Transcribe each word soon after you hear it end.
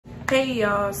Hey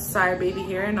y'all, Saiah baby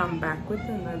here, and I'm back with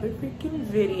another freaking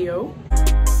video.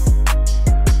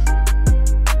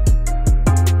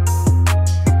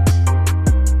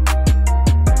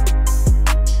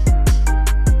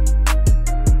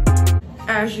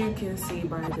 As you can see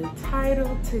by the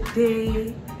title,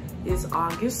 today is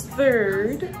August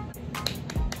 3rd,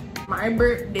 my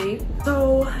birthday.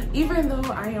 So even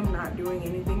though I am not doing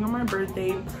anything on my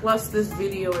birthday, plus this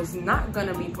video is not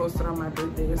gonna be posted on my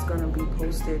birthday, it's gonna be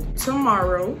posted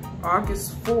tomorrow,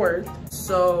 August 4th.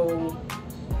 So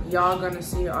y'all gonna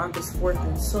see August 4th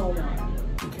and so on,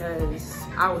 because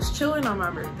I was chilling on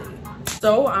my birthday.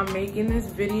 So I'm making this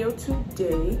video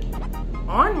today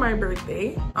on my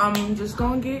birthday. I'm just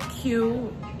gonna get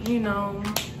cute, you know,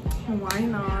 why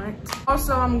not?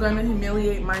 Also, I'm gonna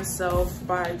humiliate myself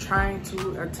by trying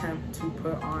to attempt to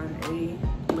put on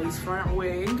a lace front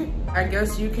wig. I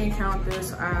guess you can count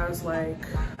this as like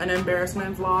an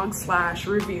embarrassment vlog /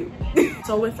 review.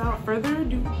 So without further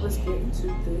ado, let's get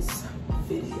into this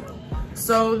video.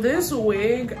 So this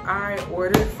wig I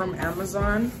ordered from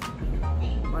Amazon.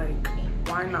 Like,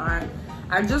 why not?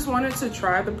 I just wanted to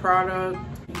try the product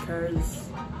because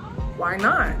why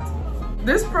not?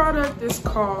 This product is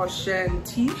called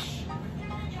Shantiche.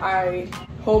 I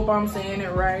hope I'm saying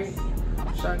it right.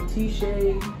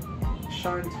 Shantiche.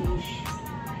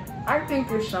 I think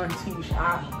it's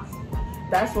Shantiche.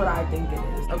 That's what I think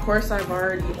it is. Of course, I've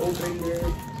already opened it,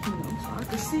 you know, so I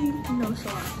can see, you know, so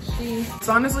I can see. It's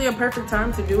honestly a perfect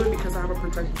time to do it because I have a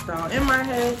protective style in my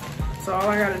head. So all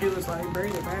I gotta do is like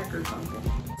braid it back or something.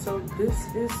 So this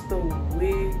is the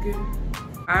wig.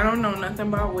 I don't know nothing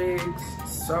about wigs,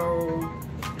 so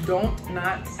don't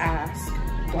not ask,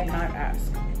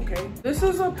 okay? This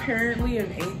is apparently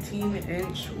an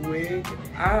 18-inch wig.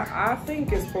 I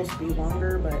think it's supposed to be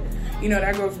longer, but you know,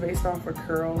 that goes based off of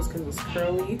curls because it's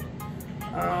curly.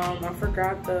 I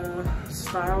forgot the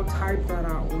style type that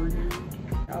I ordered.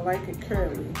 I like it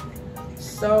curly.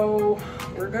 So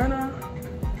we're gonna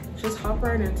just hop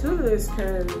right into this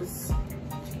because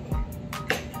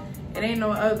it ain't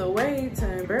no other way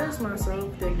to embarrass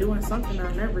myself than doing something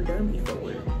I've never done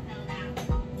before.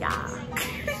 Yeah.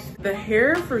 The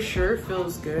hair for sure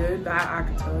feels good. I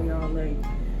can tell y'all, like,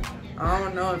 I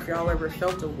don't know if y'all ever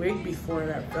felt a wig before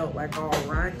that felt like all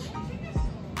raunchy.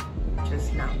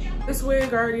 Just now. This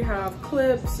wig already have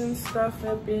clips and stuff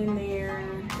up in there.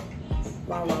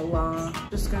 La la la.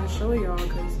 Just gonna show y'all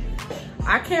because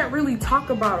I can't really talk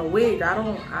about a wig. I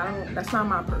don't, that's not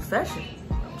my profession.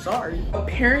 Sorry.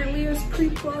 Apparently it's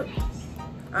pre-plucked.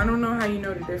 I don't know how you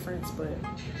know the difference, but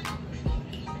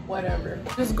whatever.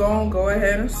 Just go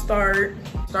ahead and start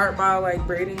by like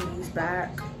braiding these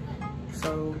back.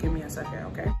 So give me a second,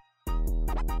 okay?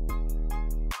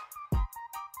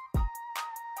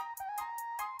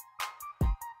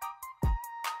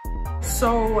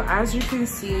 So as you can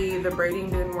see, the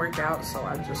braiding didn't work out, so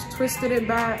I just twisted it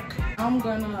back. I'm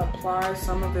gonna apply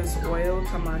some of this oil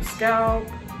to my scalp.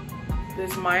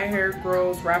 This My Hair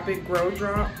Grows Rapid Grow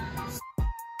Drop.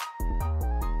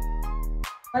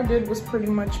 What I did was pretty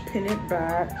much pin it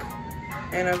back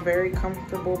in a very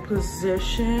comfortable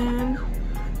position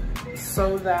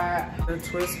so that the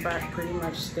twist back pretty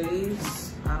much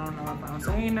stays. I don't know if I'm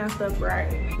saying that stuff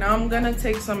right. Now I'm gonna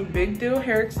take some Big Deal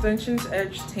Hair Extensions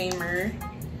Edge Tamer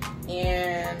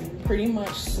and pretty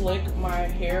much slick my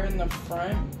hair in the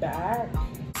front back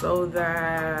so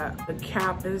that the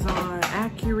cap is on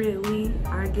accurately,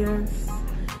 I guess.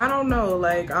 I don't know,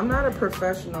 like, I'm not a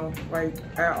professional, like,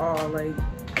 at all. Like,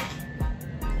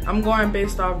 I'm going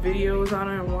based off videos I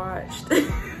done watched.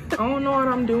 I don't know what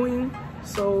I'm doing,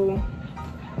 so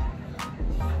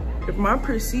if my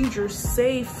procedure's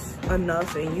safe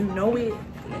enough and you know it,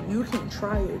 you can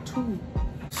try it too.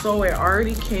 So it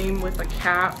already came with a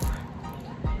cap.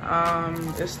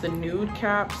 It's the nude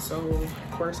cap, so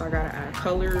of course I gotta add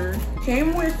color.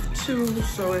 Came with 2,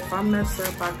 so if I mess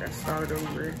up, I can start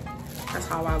over. That's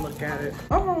how I look at it.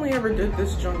 I've only ever did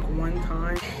this junk one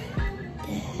time.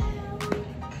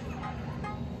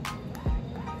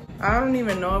 I don't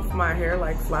even know if my hair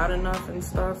like flat enough and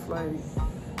stuff. Like,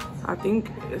 I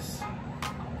think it's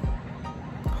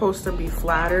supposed to be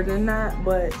flatter than that,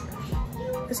 but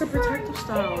it's a protective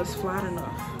style. It's flat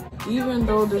enough. Even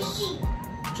though this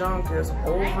junk is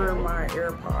over my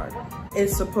AirPod,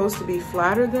 it's supposed to be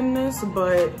flatter than this,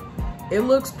 but it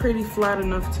looks pretty flat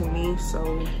enough to me,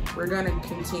 so we're gonna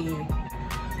continue.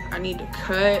 I need to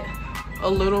cut a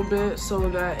little bit so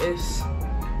that it's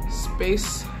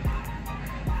space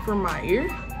for my ear.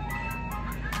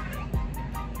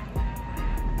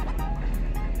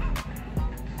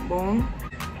 Boom.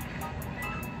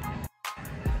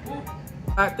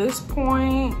 At this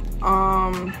point,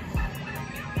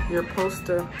 you're supposed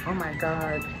to, oh my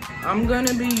God. I'm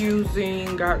gonna be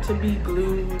using Got To Be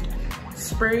Glued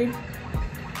spray.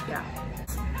 Yeah.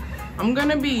 I'm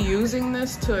gonna be using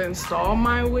this to install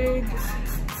my wig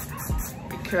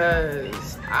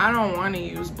because I don't want to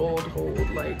use bold hold.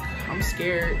 Like, I'm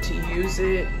scared to use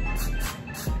it.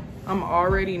 I'm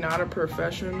already not a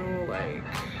professional. Like,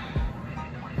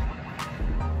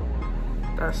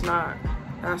 that's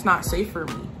not safe for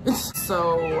me.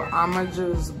 So I'ma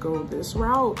just go this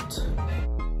route.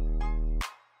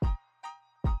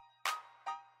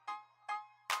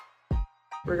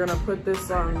 We're gonna put this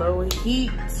on low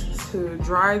heat to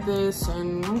dry this,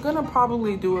 and I'm gonna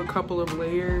probably do a couple of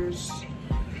layers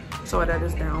so that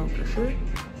is down for sure.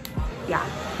 Yeah.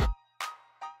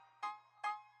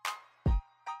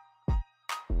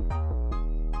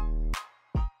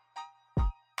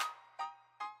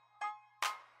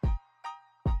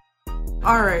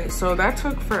 All right, so that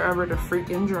took forever to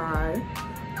freaking dry.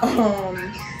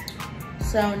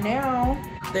 So now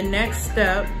the next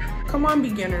step, come on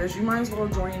beginners, you might as well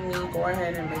join me. Go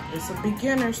ahead and make this a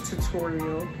beginner's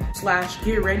tutorial /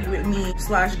 get ready with me /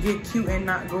 get cute and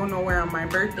not go nowhere on my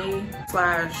birthday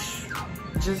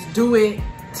 / just do it.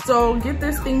 So get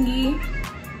this thingy,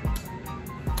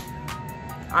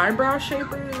 eyebrow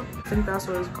shaper, I think that's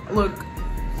what it's called. Look,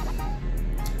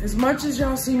 as much as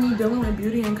y'all see me dealing with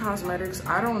beauty and cosmetics,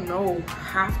 I don't know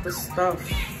half the stuff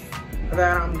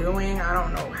that I'm doing. I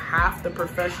don't know half the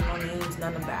professional names,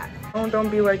 none of that. Don't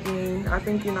be like me. I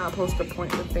think you're not supposed to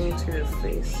point the thing to your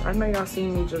face. I know y'all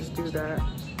seen me just do that.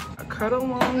 I cut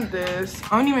along this.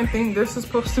 I don't even think this is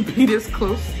supposed to be this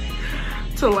close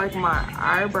to like my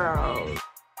eyebrows.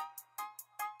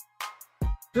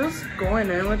 Just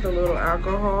going in with a little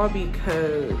alcohol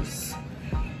because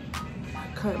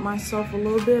cut myself a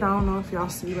little bit. I don't know if y'all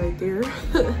see right there.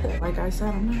 Like I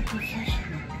said, I'm not a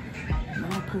professional. I'm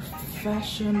not a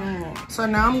professional. So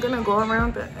now I'm gonna go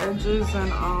around the edges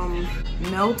and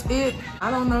melt it.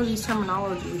 I don't know these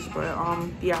terminologies, but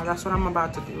yeah, that's what I'm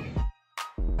about to do.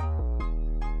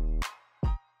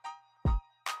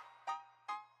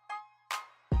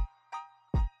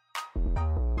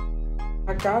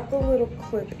 I got the little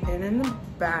clip in the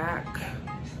back.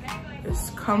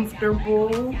 It's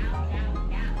comfortable.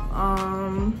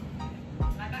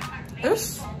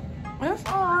 It's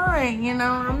all right, you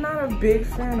know. I'm not a big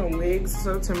fan of wigs,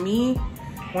 so to me,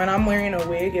 when I'm wearing a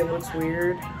wig, it looks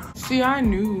weird. See, I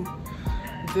knew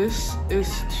this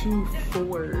is too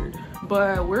forward,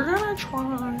 but we're gonna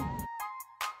try.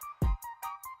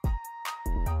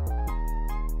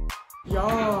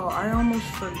 Y'all, I almost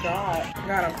forgot. I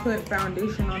gotta put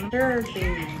foundation on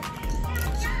everything.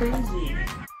 It's crazy.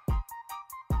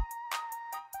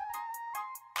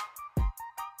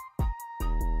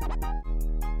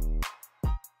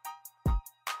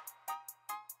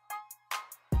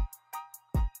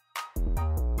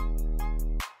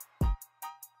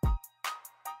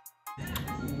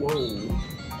 Whoa,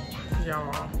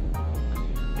 y'all,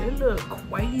 it look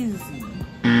crazy.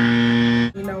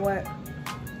 You know what?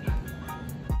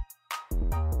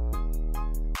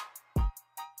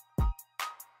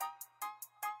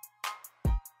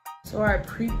 So I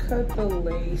pre-cut the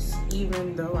lace,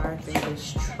 even though I think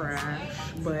it's trash,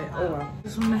 but oh well.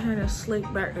 Just went ahead and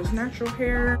slicked back this natural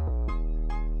hair.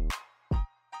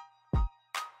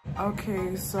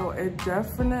 Okay, so it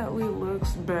definitely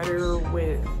looks better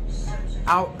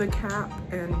without the cap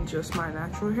and just my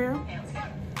natural hair.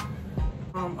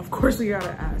 Of course we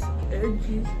gotta add some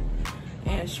edges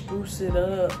and spruce it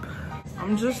up.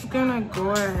 I'm just gonna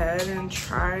go ahead and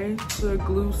try to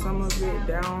glue some of it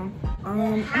down.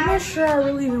 I'm not sure I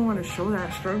really even want to show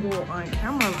that struggle on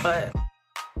camera, but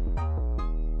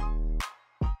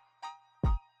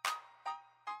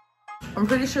I'm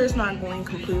pretty sure it's not going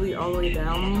completely all the way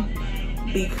down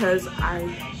because I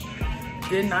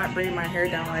did not braid my hair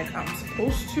down like I'm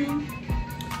supposed to,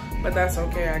 but that's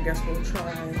okay. I guess we'll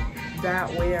try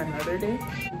that way another day.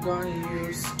 I'm gonna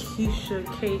use Keisha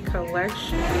K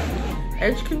Collection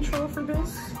edge control for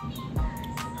this.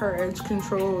 Her edge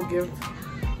control will give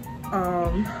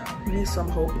me some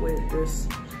hope with this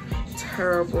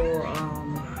terrible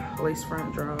lace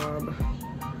front job.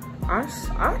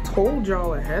 I told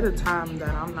y'all ahead of time that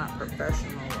I'm not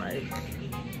professional, like.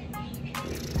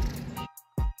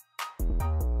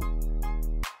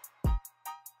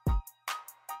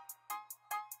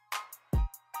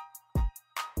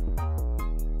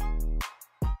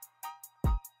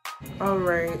 All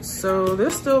right, so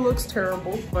this still looks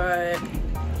terrible, but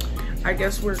I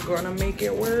guess we're gonna make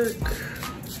it work.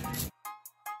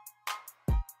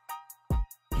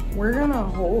 We're gonna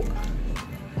hope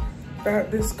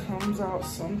that this comes out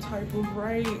some type of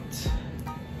right.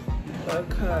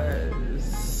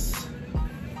 because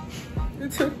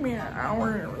it took me an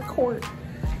hour to record.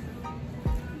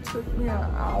 It took me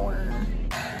an hour.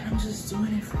 I'm just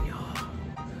doing it for y'all.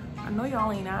 I know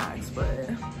y'all ain't asked, but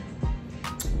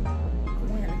I'm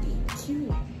gonna be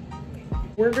cute.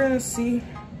 We're gonna see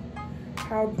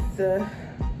how the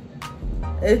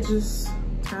edges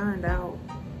turned out.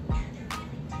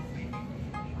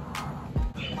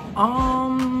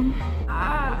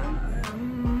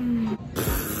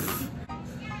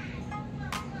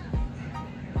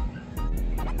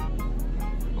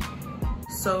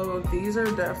 So these are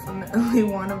definitely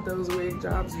one of those wig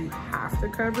jobs you have to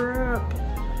cover up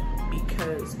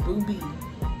because booby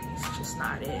is just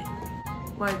not it.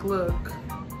 Like, look,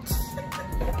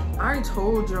 I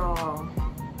told y'all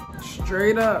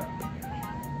straight up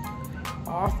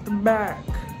off the back,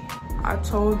 I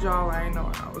told y'all I didn't know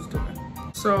what I was doing.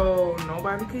 So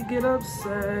nobody could get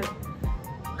upset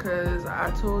because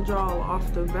I told y'all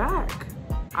off the back.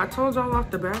 I told y'all off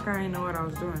the back I didn't know what I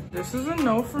was doing. This is a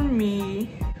no for me.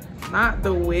 Not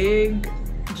the wig,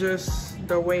 just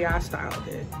the way I styled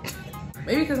it.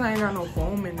 Maybe because I ain't got no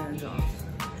foam in that job.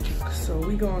 So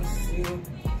we gonna see.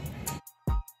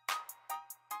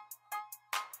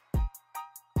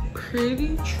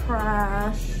 Pretty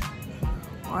trash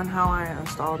on how I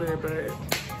installed it, but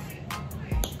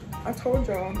I told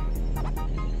y'all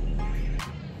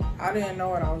I didn't know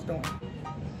what I was doing.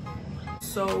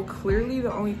 So clearly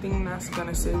the only thing that's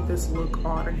gonna save this look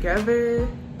all together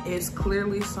is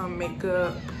clearly some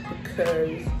makeup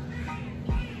because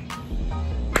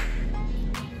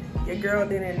your girl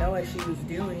didn't know what she was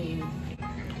doing.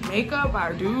 Makeup,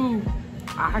 I do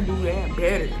that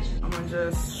better. I'm gonna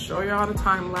just show y'all the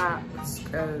time lapse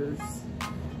because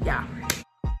yeah.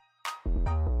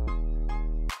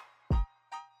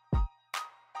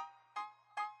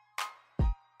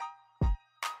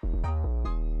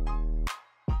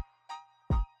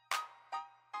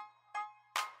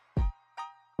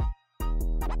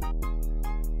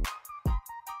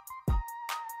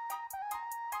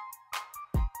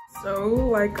 So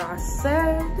like I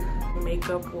said,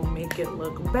 makeup will make it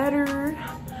look better.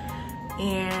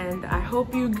 And I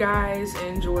hope you guys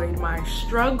enjoyed my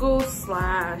struggle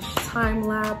slash time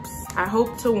lapse. I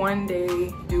hope to one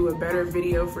day do a better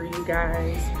video for you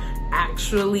guys,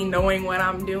 actually knowing what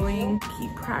I'm doing.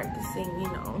 Keep practicing, you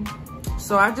know.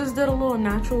 So I just did a little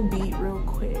natural beat real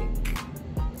quick.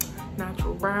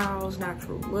 Natural brows,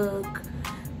 natural look.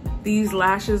 These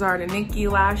lashes are the Nikki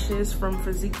lashes from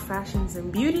Fazique Fashions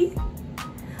and Beauty.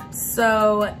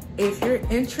 So if you're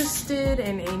interested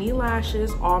in any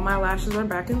lashes, all my lashes are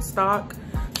back in stock.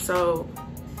 So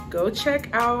go check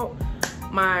out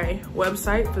my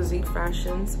website,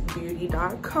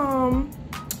 faziquefashionsbeauty.com.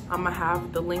 I'm gonna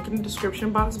have the link in the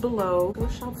description box below. Go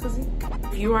shop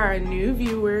Fazique. If you are a new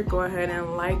viewer, go ahead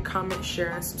and like, comment,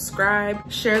 share, and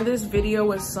subscribe. Share this video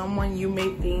with someone you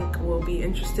may think will be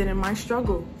interested in my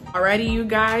struggle. Alrighty, you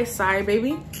guys, Saiah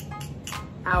baby,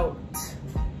 out.